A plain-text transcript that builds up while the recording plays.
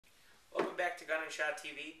to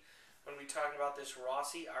Gun&ShotTV. I'm going to be talking about this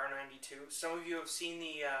Rossi R92. Some of you have seen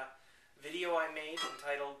the video I made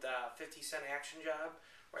entitled 50 Cent Action Job,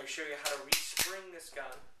 where I show you how to respring this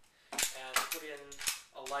gun and put in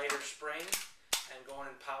a lighter spring and go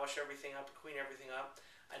in and polish everything up, clean everything up.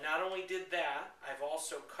 I not only did that, I've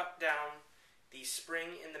also cut down the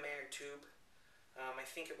spring in the mag tube. I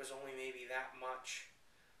think it was only maybe that much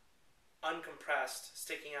uncompressed,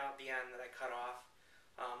 sticking out the end that I cut off.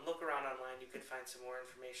 Look around online, you can find some more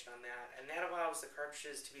information on that. And that allows the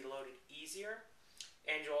cartridges to be loaded easier,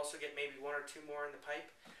 and you'll also get maybe one or two more in the pipe.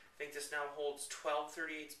 I think this now holds 12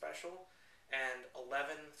 38 special and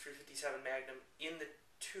 11 357 Magnum in the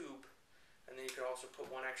tube, and then you could also put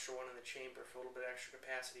one extra one in the chamber for a little bit extra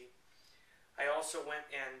capacity. I also went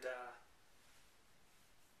and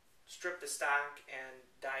stripped the stock and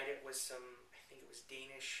dyed it with some, I think it was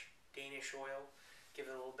Danish oil, give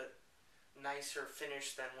it a little bit nicer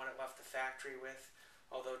finish than when it left the factory with.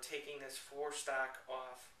 Although taking this 4 stock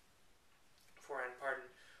off, 4N, pardon,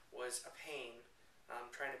 was a pain.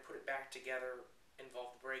 Trying to put it back together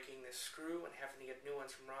involved breaking this screw and having to get new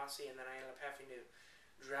ones from Rossi, and then I ended up having to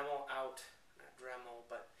Dremel out, not Dremel,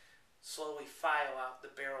 but slowly file out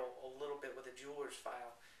the barrel a little bit with a jeweler's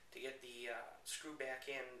file to get the screw back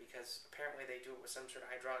in, because apparently they do it with some sort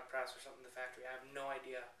of hydraulic press or something in the factory. I have no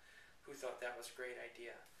idea who thought that was a great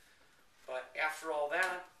idea. But after all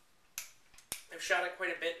that, I've shot it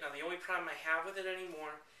quite a bit. Now the only problem I have with it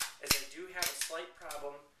anymore is I do have a slight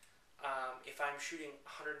problem if I'm shooting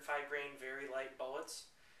 105 grain very light bullets,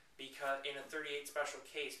 because in a 38 special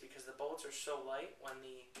case, because the bullets are so light, when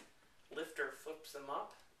the lifter flips them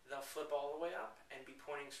up, they'll flip all the way up and be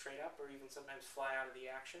pointing straight up, or even sometimes fly out of the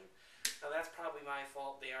action. Now that's probably my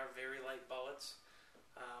fault. They are very light bullets.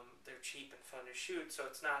 They're cheap and fun to shoot, so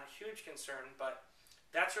it's not a huge concern, but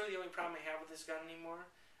that's really the only problem I have with this gun anymore,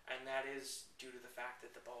 and that is due to the fact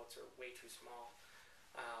that the bullets are way too small,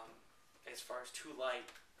 as far as too light.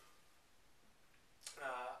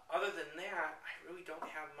 Other than that, I really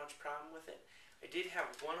don't have much problem with it. I did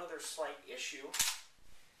have one other slight issue,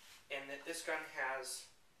 in that this gun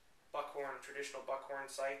has buckhorn, traditional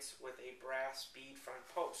buckhorn sights with a brass bead front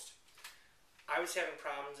post. I was having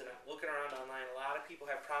problems, and I'm looking around online, a lot of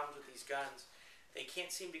people have problems with these guns. They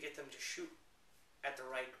can't seem to get them to shoot at the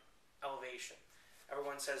right elevation.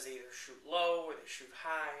 Everyone says they either shoot low or they shoot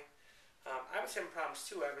high. I was having problems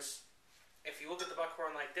too. If you look at the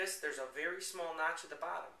buckhorn like this, there's a very small notch at the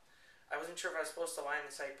bottom. I wasn't sure if I was supposed to line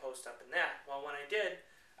the sight post up in that. Well, when I did,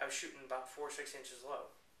 I was shooting about 4 or 6 inches low.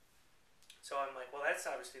 So I'm like, well, that's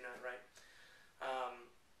obviously not right.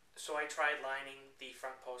 So I tried lining the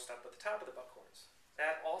front post up at the top of the buckhorns.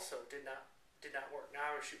 That also did not work.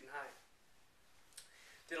 Now I was shooting high.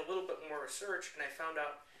 Did a little bit more research, and I found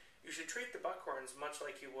out you should treat the buckhorns much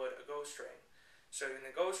like you would a ghost string. So in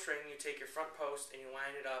the ghost string, you take your front post and you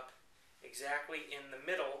line it up exactly in the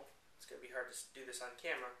middle. It's going to be hard to do this on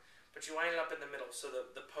camera, but you line it up in the middle so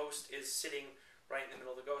the post is sitting right in the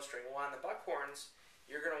middle of the ghost string. Well, on the buckhorns,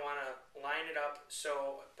 you're going to want to line it up,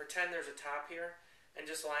 so pretend there's a top here, and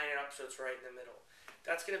just line it up so it's right in the middle.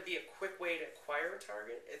 That's going to be a quick way to acquire a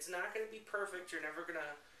target. It's not going to be perfect. You're never going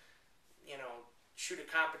to, shoot a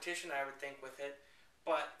competition, I would think, with it.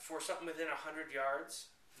 But for something within 100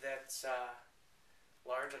 yards that's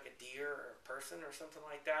large, like a deer or a person or something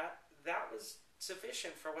like that, that was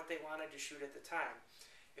sufficient for what they wanted to shoot at the time.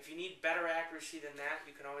 If you need better accuracy than that,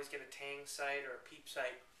 you can always get a tang sight or a peep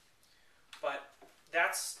sight. But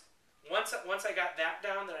that's once I got that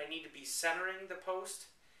down, that I need to be centering the post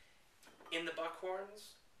in the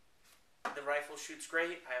buckhorns, the rifle shoots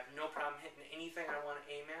great. I have no problem hitting anything I want to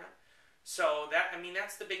aim at. So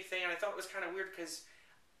that's the big thing. And I thought it was kind of weird, because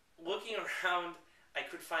looking around, I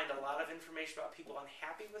could find a lot of information about people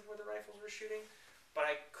unhappy with where the rifles were shooting, but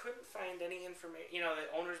I couldn't find any information.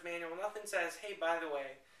 The owner's manual, nothing says, hey, by the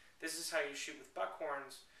way, this is how you shoot with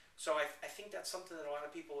buckhorns. So I think that's something that a lot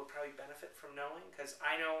of people would probably benefit from knowing, because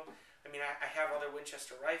I know, I have other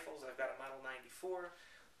Winchester rifles. I've got a Model 94,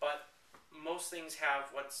 but most things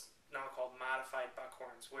have what's now called modified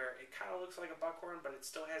buckhorns, where it kind of looks like a buckhorn, but it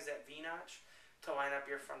still has that V-notch to line up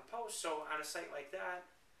your front post. So on a sight like that,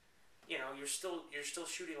 you're still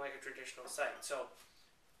shooting like a traditional sight. So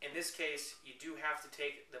in this case, you do have to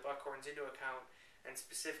take the buckhorns into account and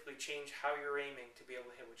specifically change how you're aiming to be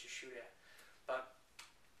able to hit what you shoot at. But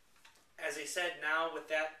as I said, now with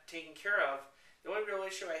that taken care of, the only real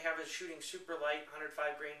issue I have is shooting super light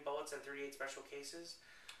 105 grain bullets in 38 special cases.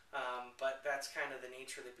 But that's kind of the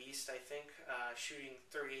nature of the beast, I think. Shooting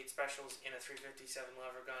 38 specials in a 357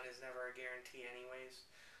 lever gun is never a guarantee anyways.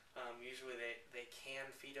 Usually they can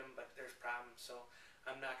feed them, but there's problems. So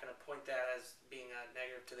I'm not going to point that as being a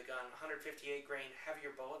negative to the gun. 158 grain,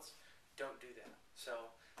 heavier bullets, don't do that. So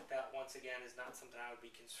that, once again, is not something I would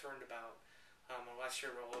be concerned about unless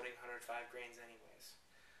you're reloading 105 grains anyways.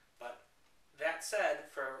 But that said,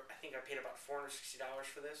 I think I paid about $460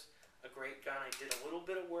 for this. A great gun. I did a little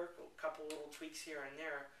bit of work, a couple little tweaks here and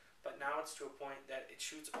there, but now it's to a point that it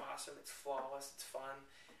shoots awesome, it's flawless, it's fun,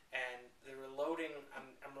 and the reloading,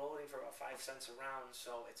 I'm reloading for about 5 cents a round,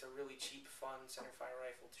 so it's a really cheap, fun centerfire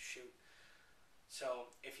rifle to shoot. So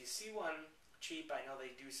if you see one cheap, I know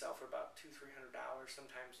they do sell for about $200-300,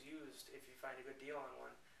 sometimes used. If you find a good deal on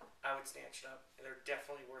one, I would snatch it up. They're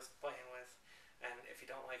definitely worth playing with, and if you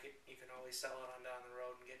don't like it, you can always sell it on down the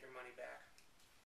road and get your money back.